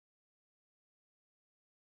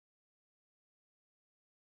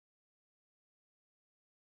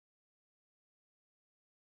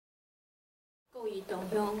各位同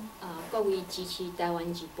乡各位支持台湾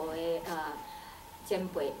日报的前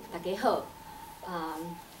辈，大家好。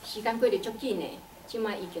时间过得足紧的，即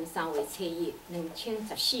摆已经3月初一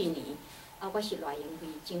，2014年。我是赖英惠，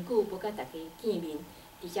真久无甲大家见面，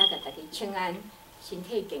而且甲大家请安，身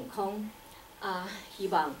体健康。希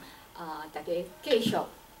望大家继续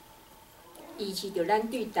维持着咱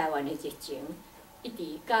对台湾的热情，一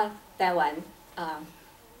直甲台湾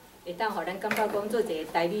会当互咱感觉讲做一个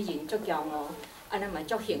台美人足骄傲，咱嘛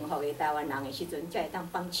足幸福的台湾人的时阵，才会当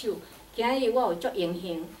放手。今日我有足荣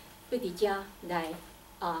幸，要伫遮来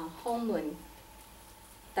访问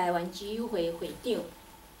台湾之友会会长。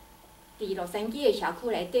伫洛杉矶的社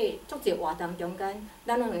区内底，足侪活动中间，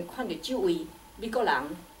咱拢会看到这位美国人，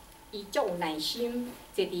伊足有耐心，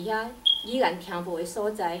坐伫遐依然听无的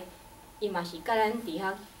所在，伊嘛是甲咱伫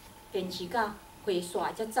遐坚持到回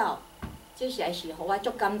煞才走。 这实在是互我足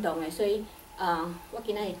感动的，所以我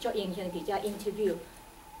今仔日足荣幸伫遮 interview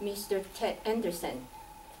Mr. Ted Anderson。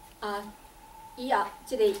以后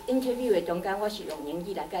即个 interview 的中间，我是用英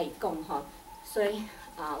语来甲伊讲吼，所以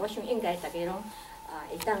我想应该大家拢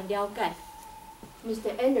会当了解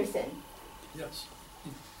Mr. Anderson。 Yes.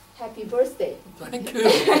 Happy birthday. Thank you.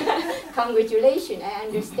 Congratulations. I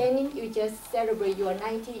understand you just celebrate your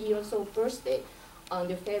 90 years old birthday on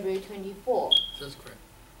the February 24th. That's correct.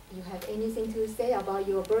 You have anything to say about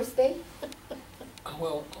your birthday?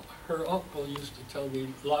 Well, her uncle used to tell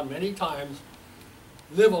me many times,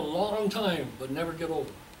 live a long time, but never get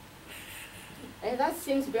old. And that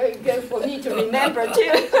seems very good for me to remember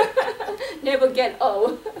too. Never get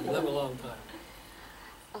old. Live a long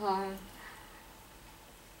time.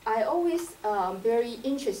 I always very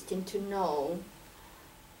interesting to know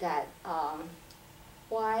that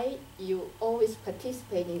why you always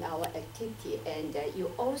participate in our activity, and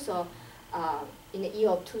you also in the year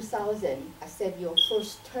of 2000 accept your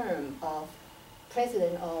first term of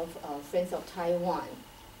president of Friends of Taiwan.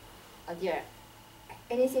 There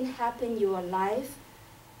anything happen in your life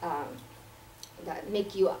that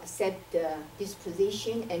make you accept this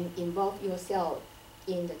position and involve yourself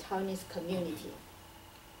in the Taiwanese community?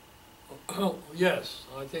 Oh, yes,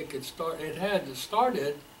 I think it had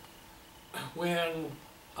started when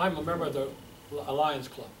I'm a member of the Alliance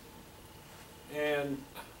Club, and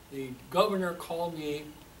the governor called me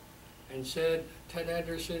and said, Ted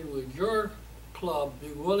Anderson, would your club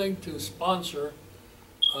be willing to sponsor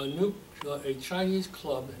a Chinese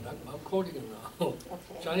club, and I'm quoting him now,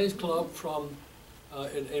 Okay. Chinese club from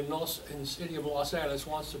in the city of Los Angeles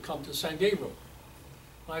wants to come to San Gabriel.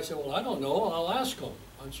 And I said, well, I don't know, I'll ask them.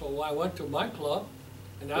 And so I went to my club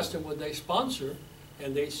and asked them would they sponsor,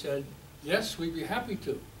 and they said, yes, we'd be happy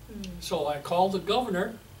to. So I called the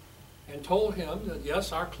governor and told him that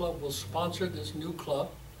yes, our club will sponsor this new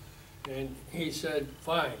club. And he said,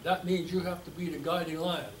 fine, that means you have to be the guiding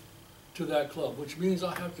lion to that club, which means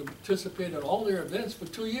I have to participate in all their events for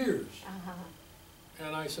 2 years.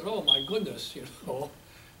 And I said, oh my goodness, you know.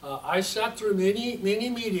 I sat through many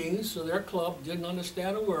meetings, so their club didn't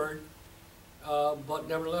understand a word, but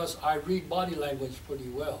nevertheless, I read body language pretty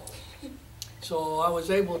well. So I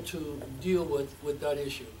was able to deal with that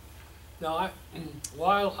issue. Now,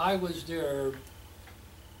 while I was there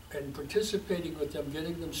and participating with them,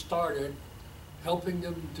 getting them started, helping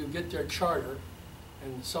them to get their charter,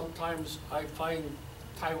 and sometimes I find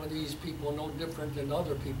Taiwanese people no different than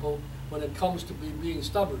other people when it comes to being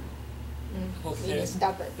stubborn. Okay. Being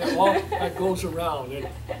stubborn. That goes around, it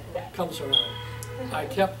comes around. I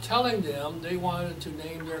kept telling them they wanted to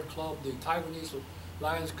name their club the Taiwanese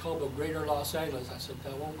Lions Club of Greater Los Angeles. I said,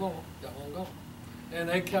 that won't go, that won't go. And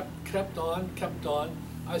they kept on.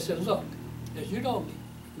 I said, look, if you don't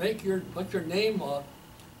put your name up,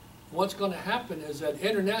 what's going to happen is that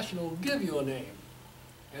International will give you a name.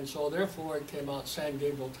 And so therefore it came out San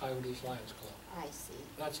Gabriel Taiwanese Lions Club. I see.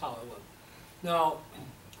 That's how it went. Now,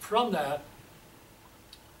 from that,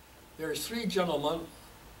 there's 3 gentlemen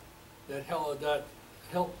that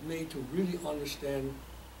helped me to really understand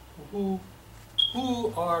who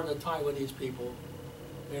are the Taiwanese people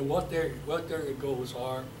and what their goals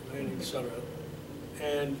are, and etc.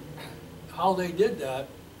 And how they did that,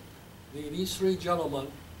 these 3 gentlemen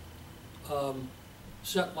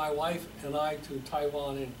sent my wife and I to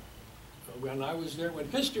Taiwan when I was there, when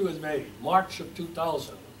history was made, March of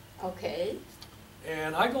 2000. Okay.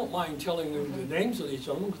 And I don't mind telling you the names of these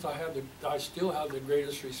gentlemen because I still have the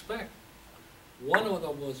greatest respect. One of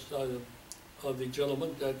them was of the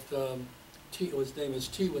gentleman that his name is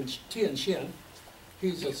Tian Shin.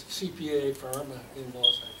 He's a CPA firm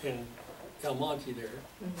in El Monte there,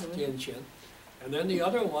 Tian Shin. And then the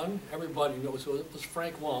other one, everybody knows, it was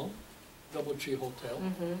Frank Wong, DoubleTree Hotel.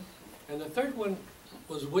 And the third one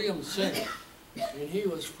was William Singh, and he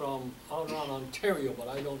was from out around Ontario, but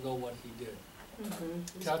I don't know what he did.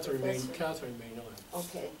 Catherine may know him.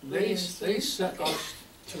 Okay. They sent us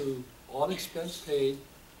to all expense paid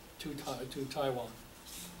to Taiwan,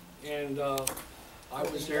 and I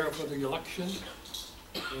was there for the election,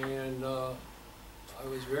 and I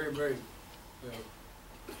was very, very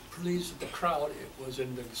pleased with the crowd. It was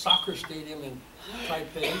in the soccer stadium in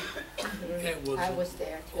Taipei. It was, I was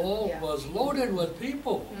there too. oh, yeah. it was loaded with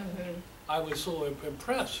people. I was so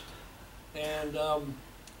impressed. And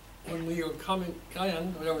when we were coming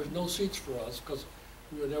in, there was no seats for us because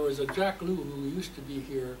there was a Jack Lew who used to be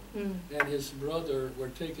here, and his brother were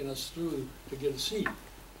taking us through to get a seat.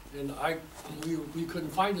 And we couldn't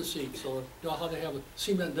find a seat, so you know how they have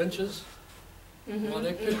cement benches? Well,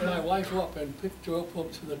 they picked my wife up and picked her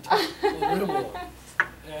up to the top of the rim wall.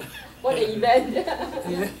 What an event!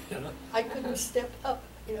 Yeah, you know. I couldn't step up,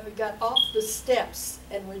 you know, got off the steps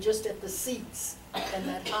and we're just at the seats. And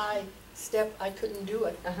that high step, I couldn't do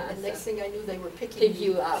it. And next thing I knew, they were picking Pick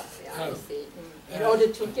you up, yeah, I Oh. see. In order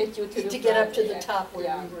to get you to the to get up front, to the yeah. top where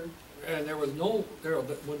Yeah. we were. And there was no,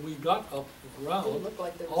 when we got up Didn't around, look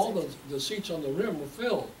like there was all any- the seats on the rim were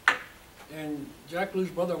filled. And Jack Lew's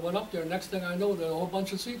brother went up there, next thing I know, there were a whole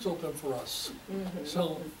bunch of seats open for us.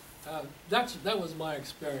 So that was my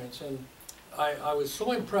experience, and I was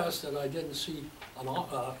so impressed that I didn't see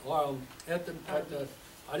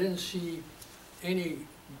I didn't see any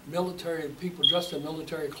military people dressed in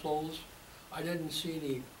military clothes. I didn't see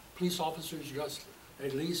any police officers dressed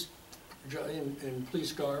at least in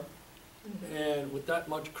police garb. And with that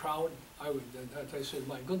much crowd, I said,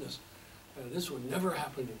 my goodness, this would never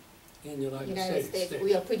happen in the United States.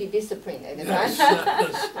 We are pretty disciplined at the Yes,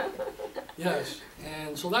 time. yes.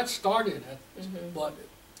 And so that started it. But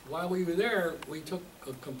while we were there, we took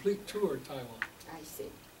a complete tour of Taiwan. I see.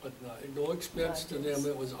 But no expense to them,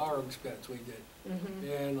 it was our expense we did.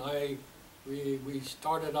 And we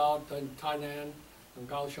started out in Tainan, in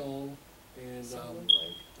Kaohsiung, and Sun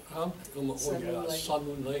Moon Lake. Sun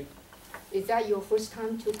Moon Lake. Is that your first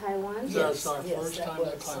time to Taiwan? That's our yes, first that time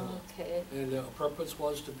at was. Taiwan. Okay. And the purpose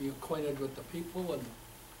was to be acquainted with the people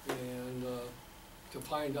and to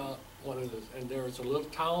find out what it is. And there was a little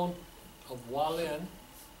town of Hualien.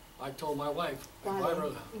 I told my wife,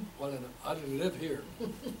 I didn't live here.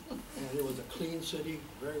 And it was a clean city,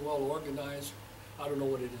 very well organized. I don't know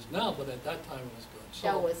what it is now, but at that time it was good. So,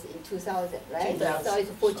 That was in 2000, right? 2000. So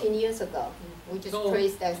it's 14 years ago. We just So-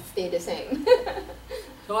 praise that stay the same.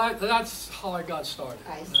 so that's how I got started.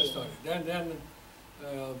 I see. Then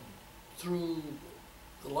through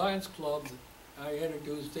the Lions Club, they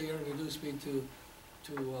introduced me to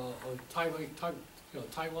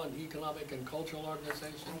Taiwan Economic and Cultural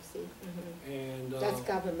Organization. I see. And That's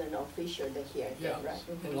government official here, yeah, right?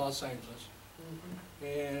 in Los Angeles.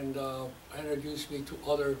 And introduced me to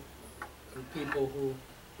other people who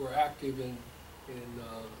were active in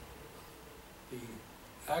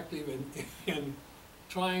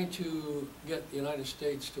trying to get the United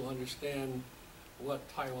States to understand what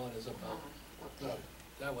Taiwan is about. Okay.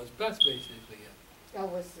 That's basically it. That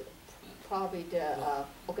was probably the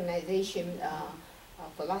organization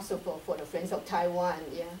philosopher for the Friends of Taiwan,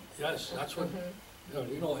 yeah. Yes, that's what,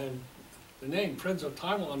 and the name Friends of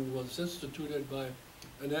Taiwan was instituted by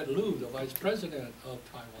Annette Lu, the vice president of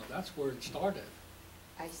Taiwan. That's where it started.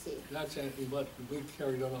 I see. That's what we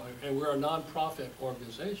carried on, and we're a nonprofit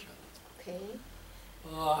organization. Okay.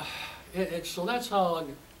 So that's how I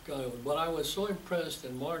got it. But I was so impressed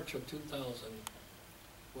in March of 2000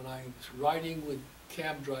 when I was riding with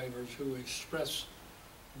cab drivers who expressed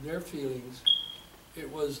their feelings. I'm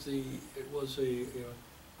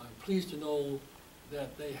pleased to know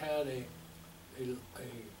that they had a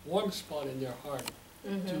warm spot in their heart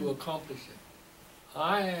to accomplish it.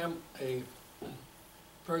 I am a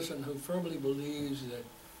person who firmly believes that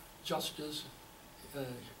justice,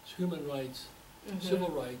 human rights, civil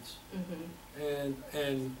rights, and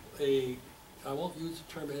I won't use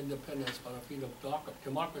the term independence, but I feel of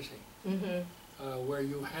democracy, where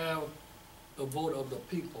you have the vote of the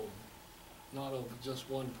people, not of just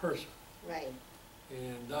one person. Right.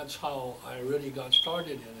 And that's how I really got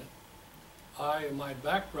started in it. My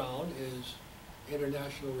background is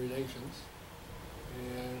international relations,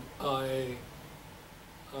 and I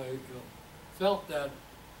felt that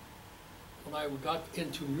when I got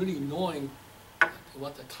into really knowing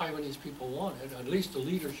what the Taiwanese people wanted, at least the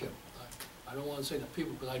leadership, I don't want to say the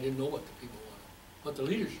people because I didn't know what the people wanted, but the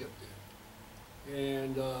leadership did.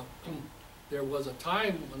 And there was a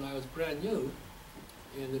time when I was brand new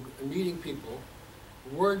in meeting people,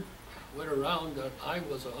 word went around that I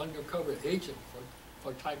was an undercover agent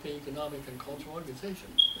for Taipei Economic and Cultural Organization.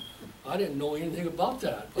 I didn't know anything about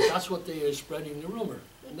that, but that's what they are spreading the rumor.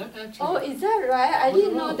 And that actually, Oh, is that right? I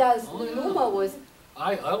didn't know that the rumor was.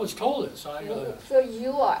 I was told this. So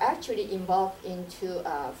you are actually involved into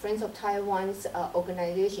Friends of Taiwan's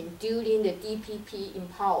organization during the DPP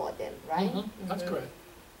empowered them, right? That's correct.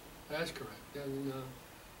 That's correct. And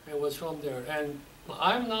it was from there. And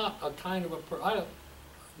I'm not a kind of a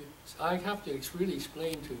I have to really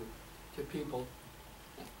explain to people.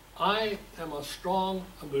 I am a strong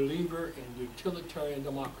believer in utilitarian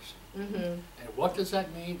democracy. And what does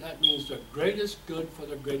that mean? That means the greatest good for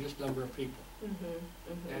the greatest number of people.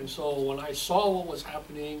 And so when I saw what was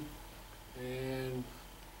happening, and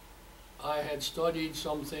I had studied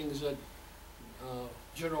some things that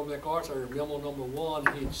General MacArthur, memo number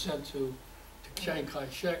 1, he'd sent to Chiang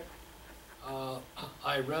Kai-shek.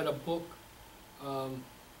 I read a book,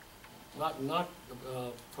 not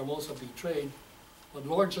Formosa Betrayed, but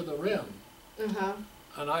Lords of the Rim.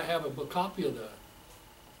 And I have a copy of that.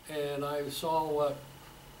 And I saw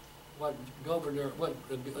what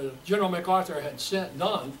General MacArthur had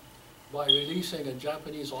done by releasing a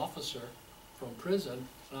Japanese officer from prison.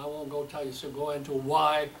 And I won't go into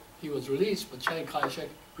why he was released, but Chiang Kai-shek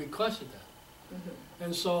requested that.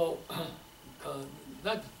 And so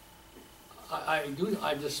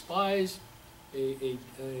I despise a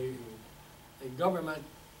government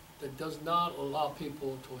that does not allow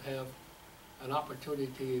people to have an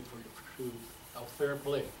opportunity to a fair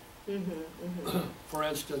play. For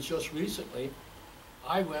instance, just recently,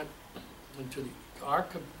 I went into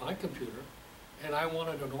my computer, and I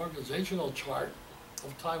wanted an organizational chart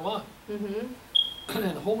of Taiwan.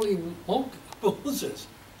 And holy Moses,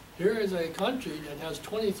 here is a country that has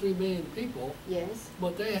 23 million people. Yes.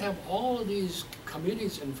 But they have all of these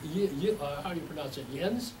committees and how do you pronounce it?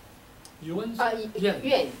 Yuans? Yuan. Yeah.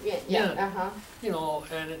 You know,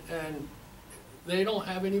 and they don't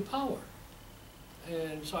have any power.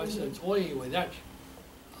 And so I said, oh, anyway, that's,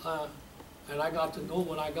 and I got to know,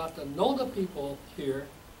 when I got to know the people here,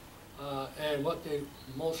 and what they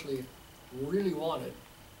mostly really wanted,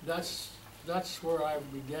 that's where I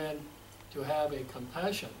began to have a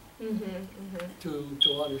compassion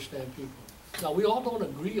to understand people. Now, we all don't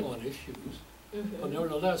agree on issues, but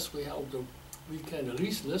nevertheless, we can at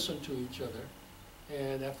least listen to each other.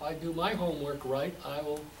 And if I do my homework right,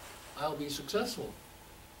 I'll be successful.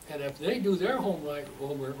 And if they do their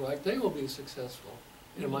homework right, they will be successful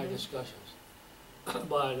in my discussions.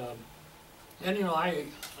 But and you know, I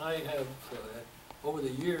have over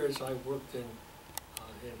the years I've worked in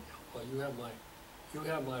well, you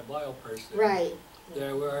have my bio purse there. Right.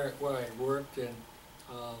 There where I worked, and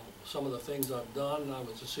some of the things I've done. I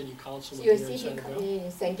was a city councilman You're here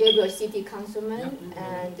in San Gabriel City Councilman, Yep.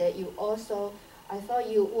 and you also, I thought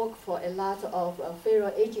you work for a lot of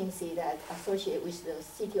federal agencies that associate with the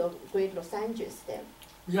city of Great Los Angeles then.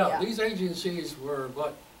 Yeah, these agencies were,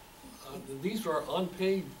 but these were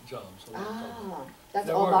unpaid jobs. That's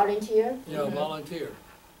all volunteer? Yeah, volunteer.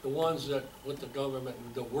 The ones that with the government,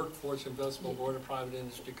 the Workforce Investment Board of Private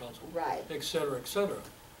Industry Council, Right. et cetera, et cetera.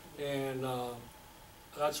 And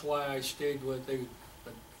that's why I stayed with the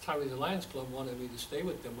Taiwanese Lions Club wanted me to stay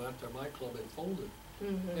with them after my club had folded.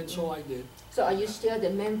 And so I did. So are you still the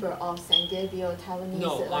member of San Gabriel Taiwanese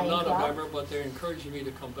No, Lion I'm not Club? a member, but they're encouraging me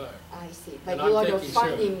to come back. I see. But And you I'm are the taking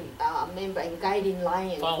founding member and guiding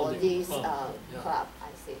lion Founding, for this yeah. club. I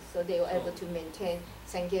see. So they were able to maintain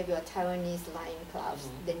San Gabriel Taiwanese Lion Club,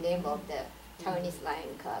 the name of the Taiwanese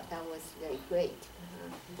Lion Club. That was very great.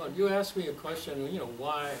 But you asked me a question, you know,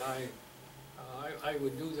 why I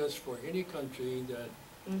would do this for any country that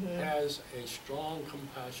has a strong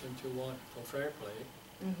compassion to want for fair play,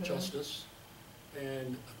 justice,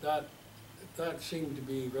 and that seemed to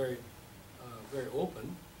be very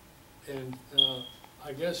open. And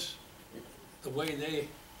I guess the way they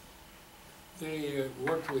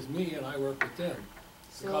worked with me and I worked with them,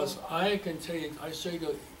 because I say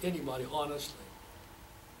to anybody honestly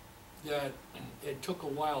that it took a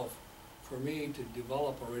while for me to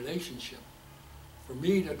develop a relationship, for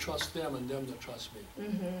me to trust them and them to trust me.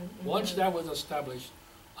 Once that was established,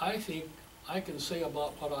 I think I can say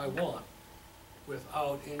about what I want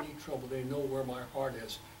without any trouble. They know where my heart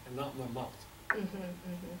is and not my mouth.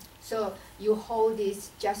 So you hold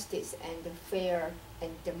this justice and fair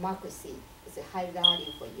and democracy is a high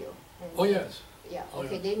value for you. And Oh yes. Yeah. Oh,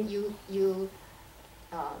 Okay. yeah. Then you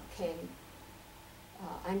can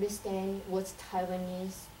understand what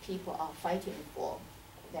Taiwanese people are fighting for,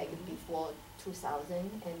 like before 2000,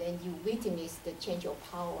 and then you witness the change of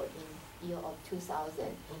power in year of 2000.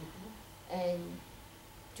 And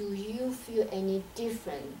do you feel any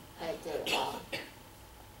different at the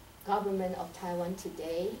government of Taiwan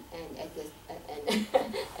today and at the,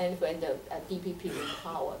 and when the DPP in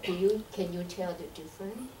power? Can you tell the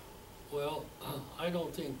difference? Well, I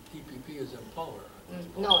don't think DPP is in power.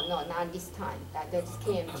 No, not this time. That's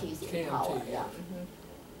KMT is in power. KMT,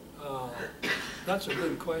 Yeah. That's a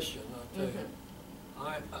good question, I'll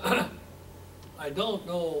tell you. I don't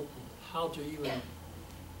know how to even,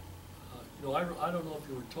 you know, I don't know if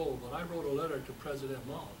you were told, but I wrote a letter to President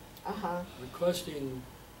Mao requesting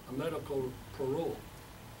a medical parole.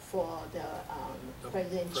 For the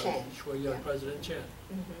President Chen. For President Chen.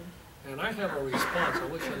 And I have a response, I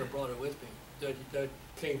wish I'd have brought it with me, that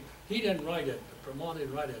came, he didn't write it, Mao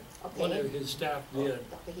didn't write it. Okay. One of his staff did.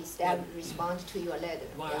 His staff responded to your letter.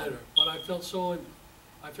 My letter, but I felt so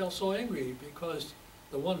angry because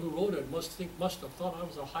the one who wrote it must have thought I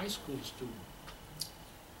was a high school student.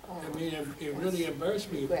 I mean, it really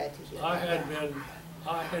embarrassed me. I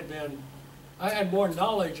had more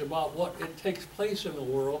knowledge about what it takes place in the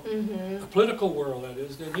world, the political world that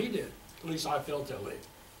is, than he did. At least I felt that way.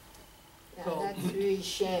 Yeah, So, that's really a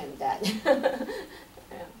shame that.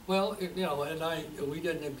 Well, you know, and we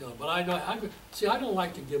didn't, but I don't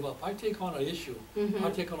like to give up. I take on an issue, I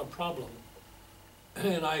take on a problem,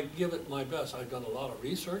 and I give it my best. I've done a lot of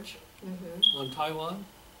research on Taiwan.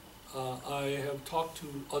 I have talked to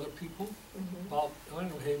other people about, I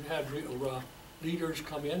have had leaders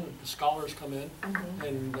come in, scholars come in,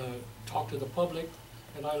 and talk to the public,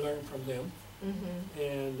 and I learn from them.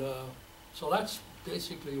 And so that's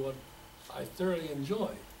basically what I thoroughly enjoy.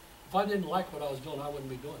 If I didn't like what I was doing, I wouldn't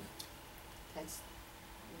be doing it. That's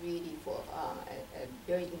really for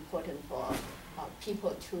very important for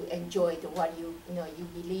people to enjoy what you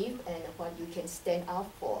believe and what you can stand up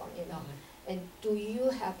for. And do you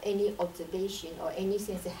have any observation or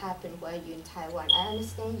anything that happened while you're in Taiwan? I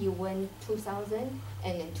understand you went 2000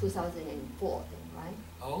 and then 2004, right?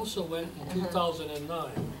 I also went in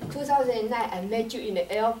 2009. 2009, I met you in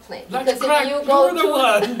the airplane. That's because correct. You You go were the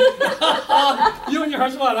one. You and your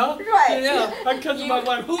husband, huh? Right. Yeah. Because my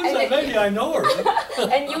wife, who's that lady? I know her.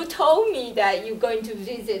 And you told me that you're going to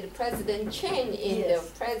visit President Chen in the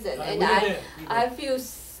present, and I feel,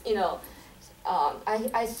 you know,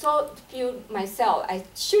 I feel myself I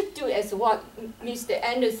should do as what Mr.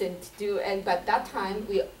 Anderson do, but that time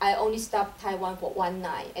I only stopped Taiwan for one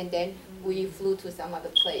night, and then we flew to some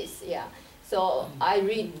other place. Yeah. So I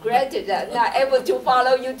regretted that not able to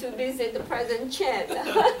follow you to visit the President Chen.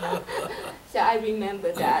 So I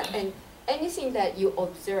remember that. And anything that you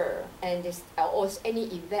observe and or any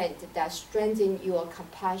event that strengthen your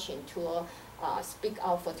compassion to speak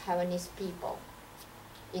out for Taiwanese people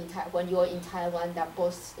when you're in Taiwan, that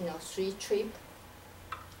both street trip.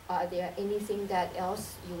 Are there anything that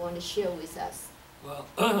else you want to share with us? Well,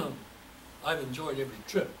 I've enjoyed every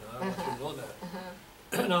trip. I want you to know that.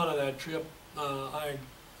 And out of that trip, I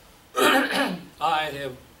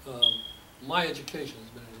have my education has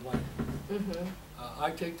been enlightened.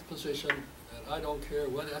 I take the position that I don't care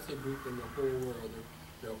what ethnic group in the whole world,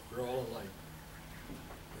 they're all alike.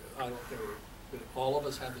 I don't care. All of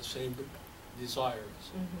us have the same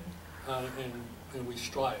desires, and we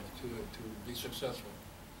strive to be successful.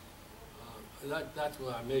 That's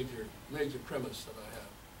my major premise that I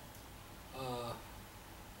have.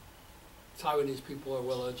 Taiwanese people are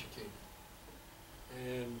well educated,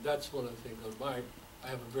 and that's one of the things. I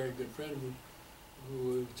have a very good friend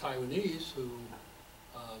who is Taiwanese who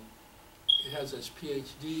has his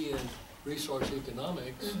PhD in resource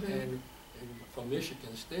economics and from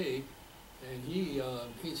Michigan State, and he's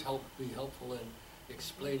be helpful in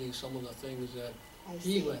explaining some of the things that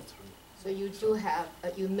he went through. So you do have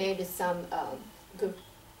you made some good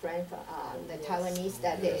friends from the Taiwanese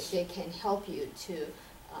that they can help you to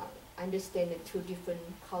understand the two different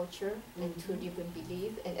culture and two different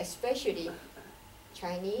beliefs, and especially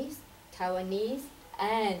Chinese, Taiwanese,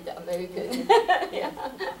 and American. Yeah.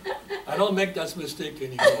 I don't make that mistake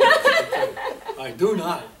anymore. I do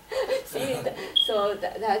not. See, so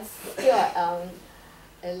that's still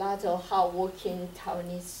a lot of hardworking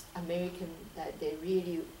Taiwanese American that they're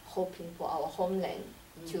really hoping for our homeland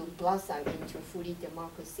to blossom into fully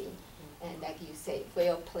democracy, and like you say,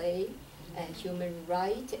 fair play and human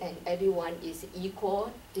rights, and everyone is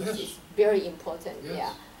equal. This is very important.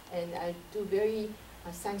 Yeah, and I do very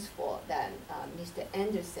thankful that Mr.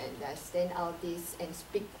 Anderson that stand out this and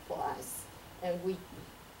speak for us, and we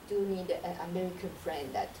do need an American friend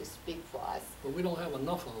that to speak for us. But we don't have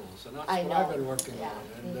enough of those, and that's I what know. I've been working on.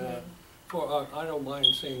 And I don't mind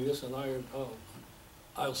saying this, and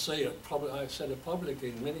I'll say it. I've said it publicly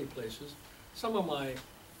in many places. Some of my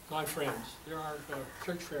friends, there are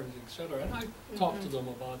church friends, etc., and I talk to them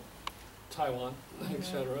about Taiwan,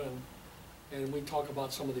 etc. And we talk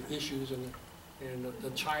about some of the issues, and the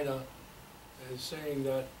China is saying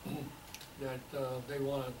that they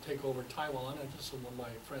want to take over Taiwan, and this is what my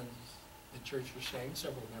friends at church are saying,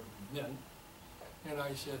 several of them men. And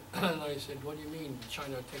I said, what do you mean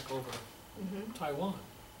China take over Taiwan?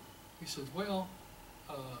 He said, well,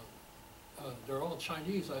 they're all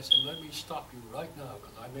Chinese. I said, let me stop you right now,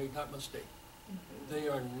 because I made that mistake. They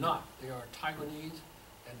are not. They are Taiwanese,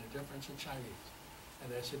 and the difference in Chinese.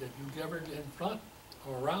 And I said, if you ever get in front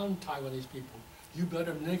or around Taiwanese people, you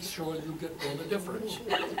better make sure you get know the difference.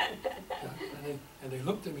 And they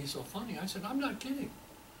looked at me so funny. I said, I'm not kidding.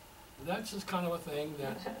 That's just kind of a thing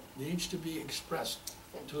that needs to be expressed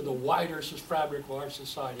to the wider fabric of our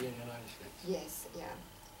society in the United States. Yes, yeah.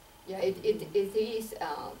 Yeah, it is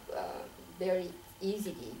very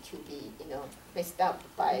easy to be, messed up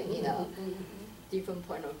by, different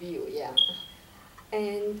point of view, yeah.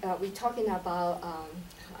 And we're talking about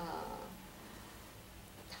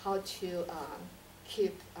how to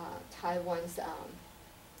keep Taiwan's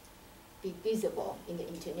be visible in the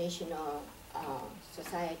international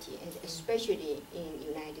society, and especially in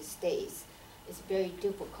United States. It's very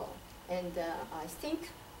difficult. And I think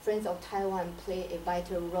Friends of Taiwan play a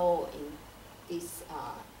vital role in this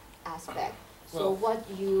aspect. So what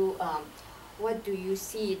do you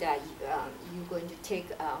see that you're going to take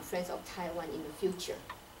Friends of Taiwan in the future?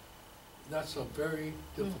 That's a very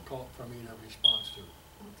difficult for me to respond to.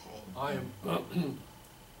 Okay.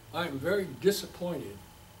 I am very disappointed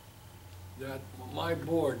that my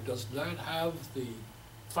board does not have the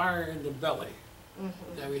fire in the belly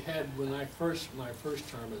that we had when my first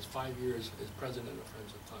term as 5 years as president of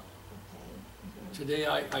Friends of Taiwan. Today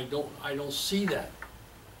I don't see that,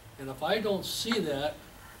 and if I don't see that,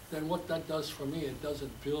 then what that does for me, it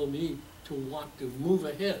doesn't feel me to want to move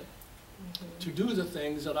ahead, to do the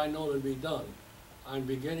things that I know to be done. I'm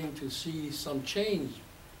beginning to see some change.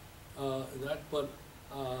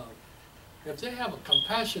 If they have a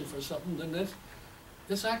compassion for something, then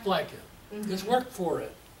let's act like it. Let's work for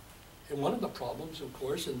it. And one of the problems, of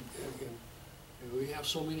course, and we have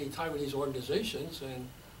so many Taiwanese organizations, and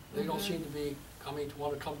they don't seem to be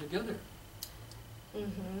want to come together.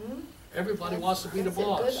 Everybody wants to be the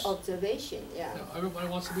boss. That's a good observation, yeah. Everybody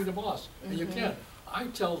wants to be the boss, and you can't. I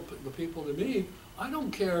tell the people to me, I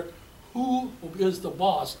don't care who is the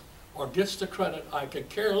boss or gets the credit. I could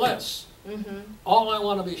care less. All I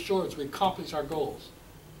want to be sure is we accomplish our goals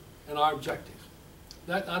and our objectives.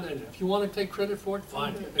 If you want to take credit for it,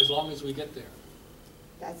 fine, as long as we get there.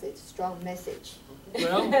 That's a strong message.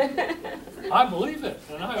 Well, I believe it,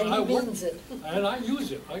 and I work, means it. and I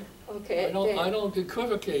use it. Okay. I don't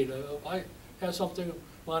equivocate. I have something.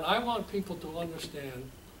 But I want people to understand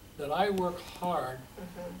that I work hard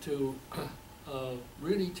to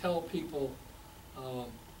really tell people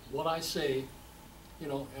what I say,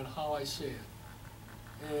 and how I say it.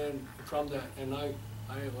 And from that, and I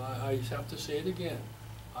have to say it again.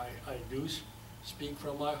 I do speak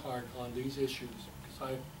from my heart on these issues,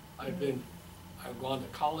 because I've gone to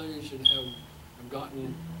college and have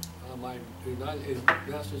gotten my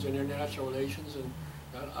master's in international relations, and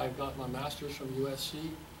I've got my master's from USC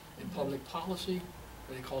in public policy.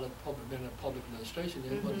 They call it public administration,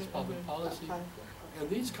 but it's public policy. And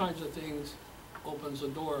these kinds of things opens the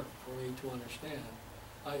door for me to understand.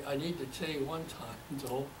 I need to say one time,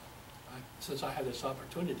 though, since I had this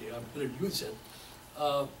opportunity, I'm going to use it.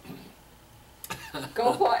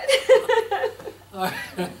 Go for it.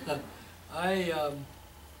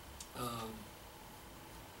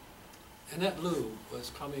 Annette Lu was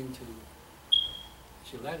coming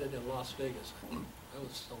she landed in Las Vegas. That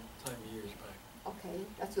was some time years back. Okay,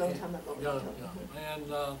 that's a long time ago. Yeah.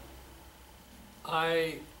 And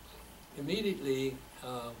I immediately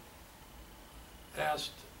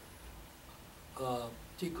asked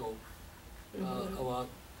Tico about,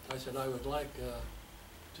 I said, I would like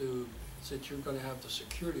to, since you're going to have the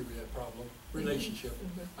security relationship,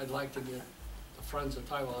 I'd like to get the Friends of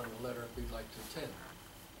Taiwan a letter if we'd like to attend.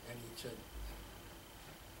 And he said,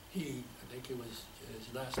 I think it was,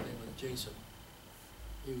 his last name was Jason.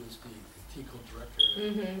 He was the TICO director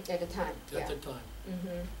at the time. At the time.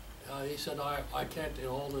 He said, I can't, in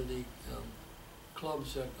all of the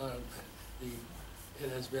clubs that it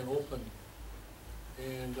has been open.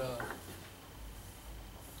 And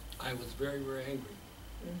I was very, very angry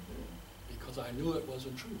because I knew it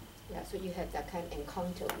wasn't true. Yeah, so you had that kind of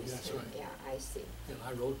encounter with That's him. right. Yeah, I see. And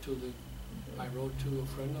I wrote to a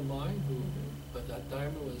friend of mine who, at that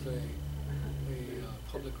time, was a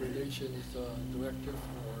public relations director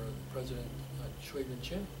for President Choi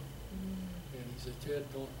Min-chen. And he said, Ted,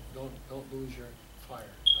 don't lose your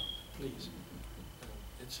fire. please.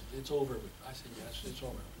 It's over. I said, yes, it's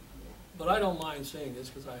over. But I don't mind saying this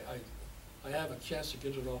because I have a chance to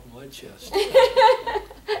get it off my chest.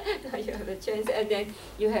 Now you have a chance, and then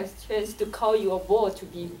you have a chance to call your board to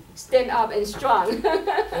be stand up and strong.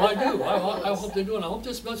 Well, I do. I hope they do, and I hope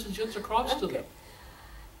this message gets across to them.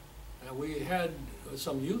 And we had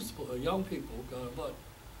some young people, but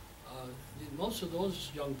most of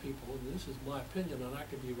those young people, and this is my opinion, and I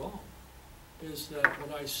could be wrong, is that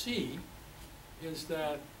what I see is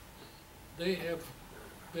that they have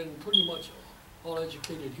been pretty much all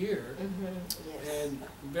educated here, Yes. and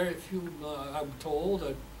very few, I'm told,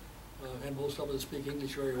 that, and most of them speak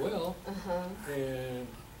English very well, and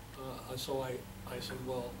so I said,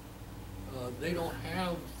 well, they don't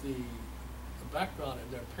have the background,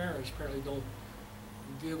 and their parents apparently don't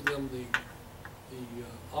give them the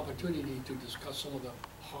opportunity to discuss some of the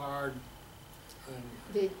hard and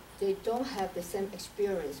They don't have the same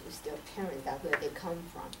experience with their parents that where they come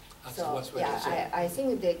from. That's So what they yeah, say. I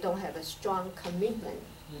think they don't have a strong commitment,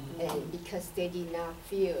 and because they did not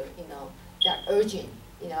feel that urgent,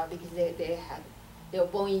 because they were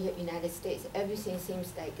born in the United States. Everything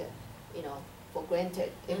seems like for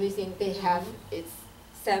granted. Everything they have is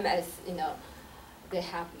same as they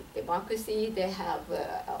have democracy. They have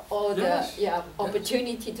all Yes. the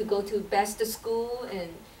opportunity to go to best school, and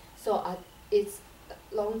so it's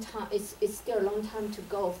long time. It's still a long time to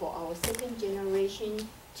go for our second generation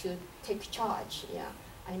to take charge. Yeah,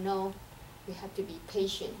 I know we have to be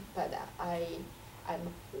patient, but I'm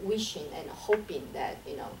wishing and hoping that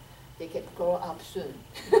they can grow up soon.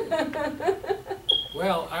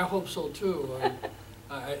 well, I hope so too.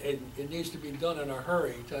 It needs to be done in a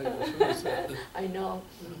hurry. Tell you the truth. I know.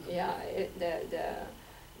 Yeah,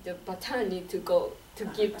 the baton need to go to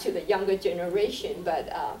give to the younger generation, but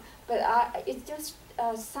it's just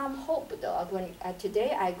some hope though. When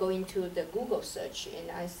today I go into the Google search and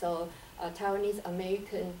I saw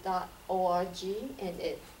TaiwaneseAmerican.org, and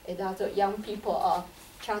a lot of young people are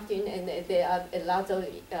chatting, and there are a lot of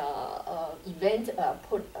events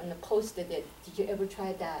put on the post. Did you ever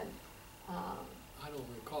try that? I don't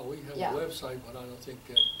recall. We have Yeah. a website, but I don't think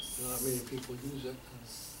not many people use it.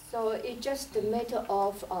 So it's just a matter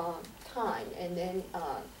of time, and then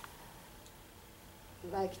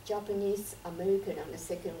like Japanese American on the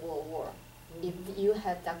Second World War, if you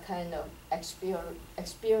have that kind of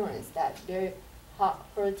experience, that very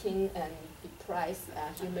hurting and deprived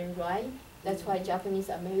human right, that's why Japanese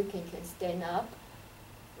American can stand up,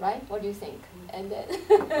 right? What do you think? And then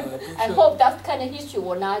I hope that kind of history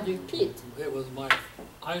will not repeat. It was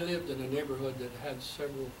I lived in a neighborhood that had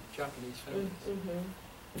several Japanese families.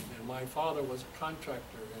 And my father was a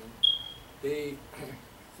contractor, and the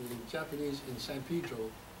Japanese in San Pedro,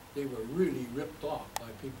 they were really ripped off by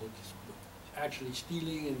people just actually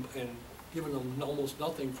stealing and giving them almost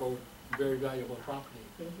nothing for very valuable property.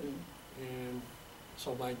 And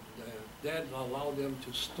so my dad allowed them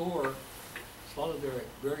to store a lot of their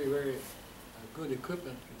very, very good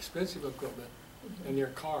equipment, expensive equipment, in their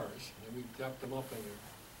cars. And we dropped them up in there.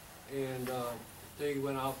 And they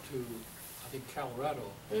went out to, I think, Colorado.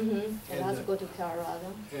 And let's go to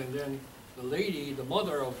Colorado. And then the lady, the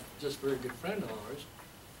mother of just a very good friend of ours,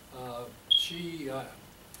 she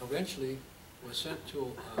eventually was sent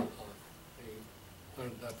to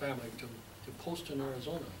a family to Poston,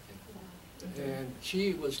 Arizona, I think. And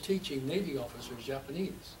she was teaching Navy officers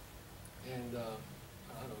Japanese. And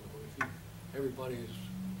I don't know if everybody is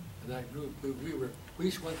in that group. We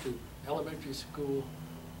each went to elementary school,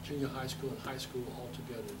 junior high school, and high school all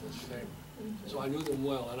together the same. So I knew them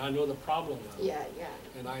well, and I know the problem now. Yeah.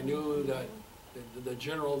 And I knew that the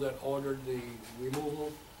general that ordered the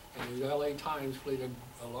removal, and the LA Times played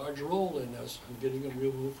a large role in this, in getting them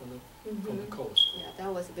removed from the coast. Yeah,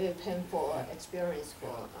 that was a very painful experience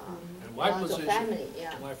for And my lots of position, family.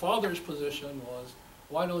 Yeah. my father's position was,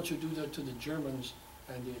 why don't you do that to the Germans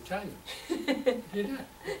and the Italians? He did.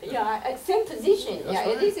 Yeah, same position. That's Yeah,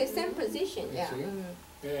 right. it is the same position. You Yeah. see?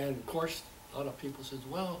 And of course, a lot of people says,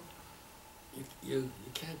 well, you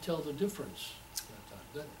can't tell the difference.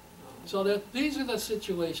 So these are the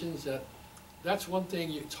situations that's one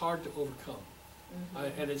thing it's hard to overcome.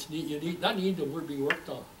 And that need to be worked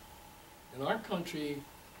on. In our country,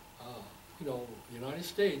 the United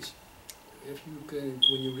States,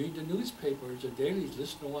 when you read the newspapers, the dailies,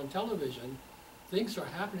 listen on television, things are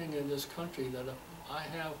happening in this country that I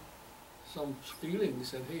have some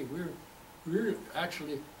feelings that, hey, we're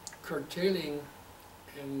actually curtailing,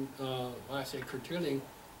 and when I say curtailing,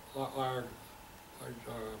 our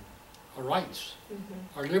rights,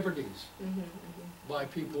 our liberties, by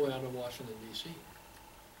people out of Washington, D.C.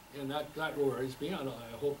 and that worries me.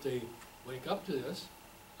 I hope they wake up to this.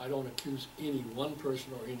 I don't accuse any one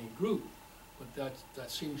person or any group, but that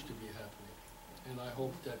seems to be happening. And I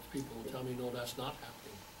hope that people will tell me, no, that's not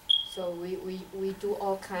happening. So we do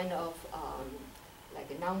all kind of like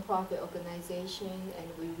a non-profit organization, and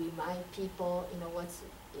we remind people, what's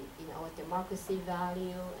in our democracy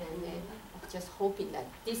value, and then just hoping that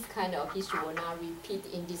this kind of history will not repeat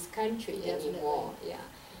in this country anymore. Yeah.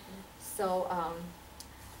 So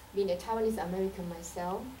being a Taiwanese American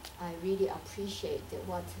myself, I really appreciate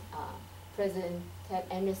what President Ted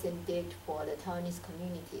Anderson did for the Taiwanese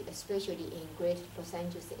community, especially in Greater Los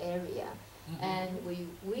Angeles area. And we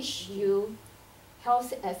wish you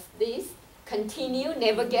health as this, continue,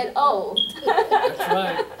 never get old. That's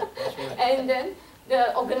right. That's right. And then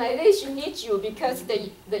the organization needs you because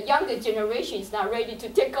the younger generation is not ready to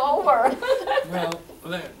take over. Well,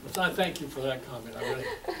 I thank you for that comment.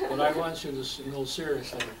 But I want you to know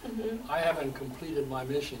seriously, I haven't completed my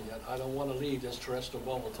mission yet. I don't want to leave this terrestrial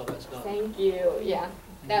bubble until that's done. Thank you. Yeah,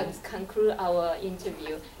 that would conclude our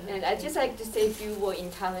interview. And I'd just like to say a few words in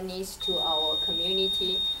Taiwanese to our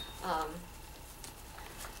community.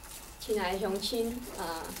 亲爱的乡亲，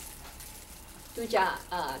拄则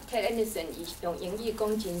Ted Anderson 用英语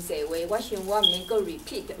讲真侪话，我想我毋免搁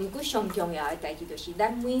repeat。毋过上重要的代志就是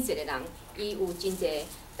咱每一个人，伊有真侪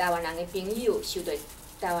台湾人的朋友，受到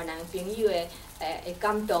台湾人的朋友的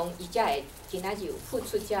感动，伊才会今仔日有付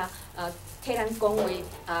出遮替咱讲话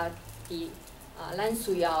伫咱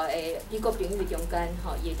需要的美国朋友中间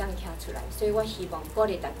会当听出来。所以我希望鼓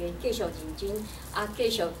励大家继续认真，继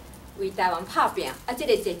续为台湾拍拼，这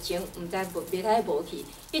个热情毋知袂使无去，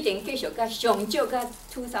一定继续甲上少甲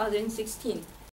2016。